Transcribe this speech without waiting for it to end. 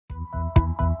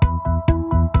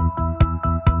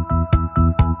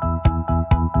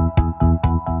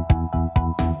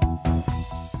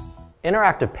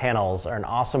Interactive panels are an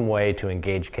awesome way to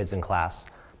engage kids in class,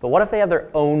 but what if they have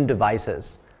their own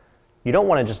devices? You don't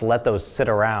want to just let those sit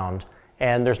around,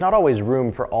 and there's not always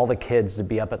room for all the kids to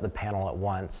be up at the panel at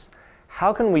once.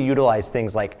 How can we utilize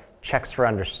things like checks for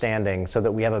understanding so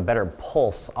that we have a better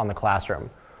pulse on the classroom?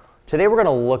 Today we're going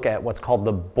to look at what's called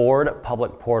the Board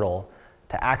Public Portal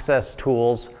to access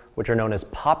tools which are known as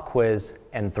Pop Quiz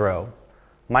and Throw.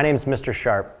 My name is Mr.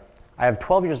 Sharp. I have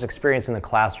 12 years experience in the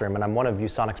classroom and I'm one of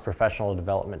ViewSonic's professional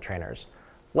development trainers.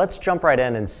 Let's jump right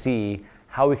in and see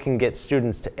how we can get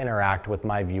students to interact with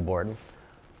My ViewBoard.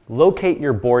 Locate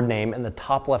your board name in the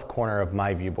top left corner of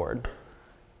My ViewBoard.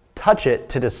 Touch it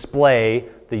to display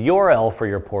the URL for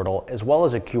your portal as well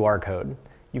as a QR code.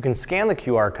 You can scan the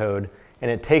QR code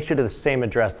and it takes you to the same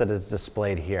address that is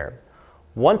displayed here.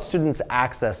 Once students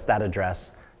access that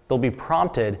address, they'll be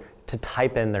prompted to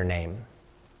type in their name.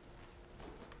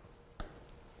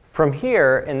 From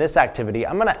here, in this activity,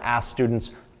 I'm going to ask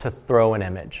students to throw an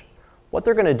image. What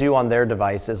they're going to do on their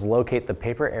device is locate the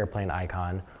paper airplane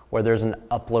icon where there's an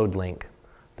upload link.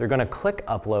 They're going to click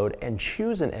upload and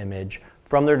choose an image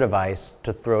from their device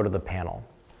to throw to the panel.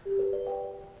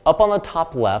 Up on the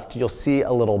top left, you'll see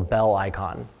a little bell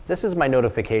icon. This is my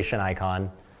notification icon.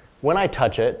 When I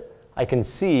touch it, I can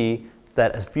see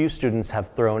that a few students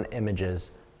have thrown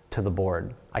images to the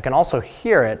board. I can also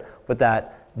hear it with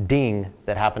that ding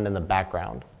that happened in the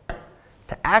background.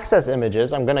 To access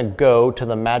images, I'm going to go to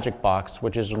the magic box,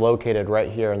 which is located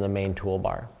right here in the main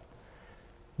toolbar.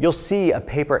 You'll see a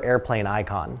paper airplane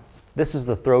icon. This is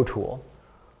the throw tool.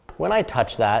 When I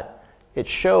touch that, it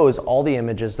shows all the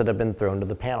images that have been thrown to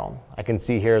the panel. I can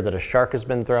see here that a shark has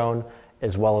been thrown,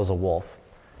 as well as a wolf.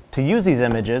 To use these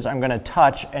images, I'm going to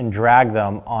touch and drag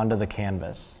them onto the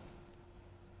canvas.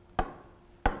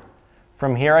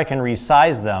 From here, I can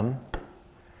resize them.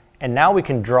 And now we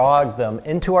can drag them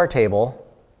into our table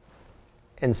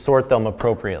and sort them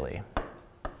appropriately.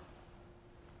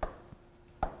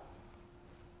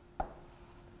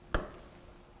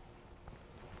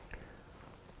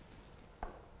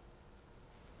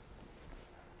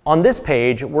 On this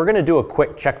page, we're going to do a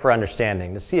quick check for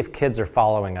understanding to see if kids are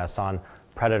following us on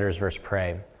predators versus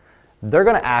prey. They're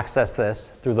going to access this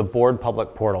through the Board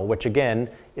Public Portal, which again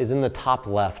is in the top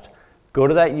left. Go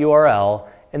to that URL.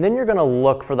 And then you're going to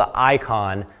look for the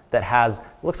icon that has,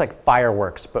 looks like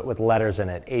fireworks, but with letters in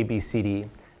it, A, B, C, D.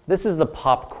 This is the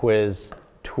Pop Quiz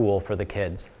tool for the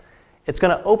kids. It's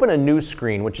going to open a new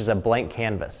screen, which is a blank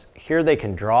canvas. Here they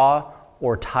can draw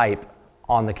or type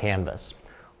on the canvas.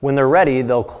 When they're ready,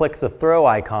 they'll click the throw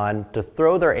icon to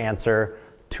throw their answer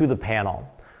to the panel.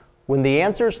 When the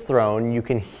answer is thrown, you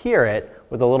can hear it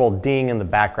with a little ding in the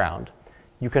background.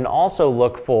 You can also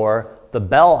look for the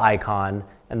bell icon,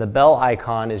 and the bell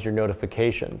icon is your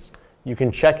notifications. You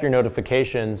can check your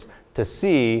notifications to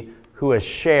see who has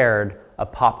shared a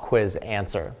pop quiz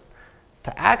answer.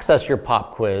 To access your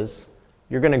pop quiz,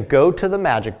 you're going to go to the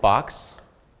magic box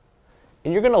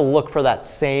and you're going to look for that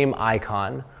same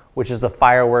icon, which is the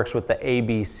fireworks with the A,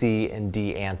 B, C, and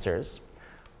D answers.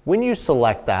 When you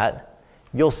select that,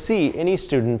 you'll see any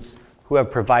students who have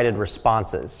provided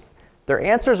responses. Their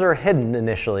answers are hidden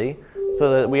initially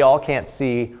so that we all can't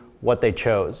see what they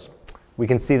chose. We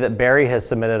can see that Barry has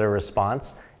submitted a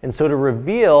response, and so to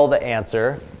reveal the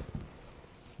answer,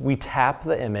 we tap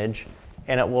the image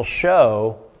and it will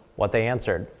show what they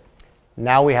answered.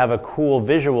 Now we have a cool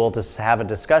visual to have a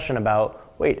discussion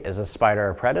about, wait, is a spider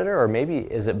a predator or maybe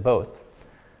is it both?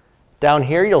 Down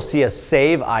here you'll see a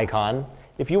save icon.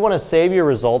 If you want to save your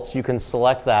results, you can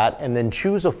select that and then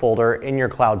choose a folder in your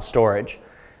cloud storage.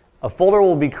 A folder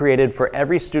will be created for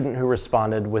every student who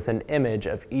responded with an image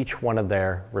of each one of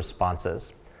their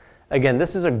responses. Again,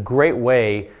 this is a great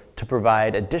way to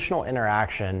provide additional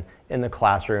interaction in the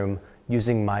classroom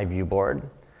using My ViewBoard.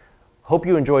 Hope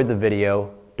you enjoyed the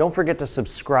video. Don't forget to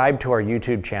subscribe to our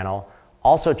YouTube channel.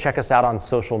 Also check us out on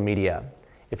social media.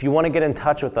 If you want to get in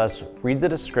touch with us, read the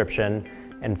description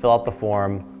and fill out the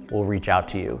form. We'll reach out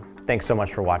to you. Thanks so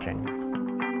much for watching.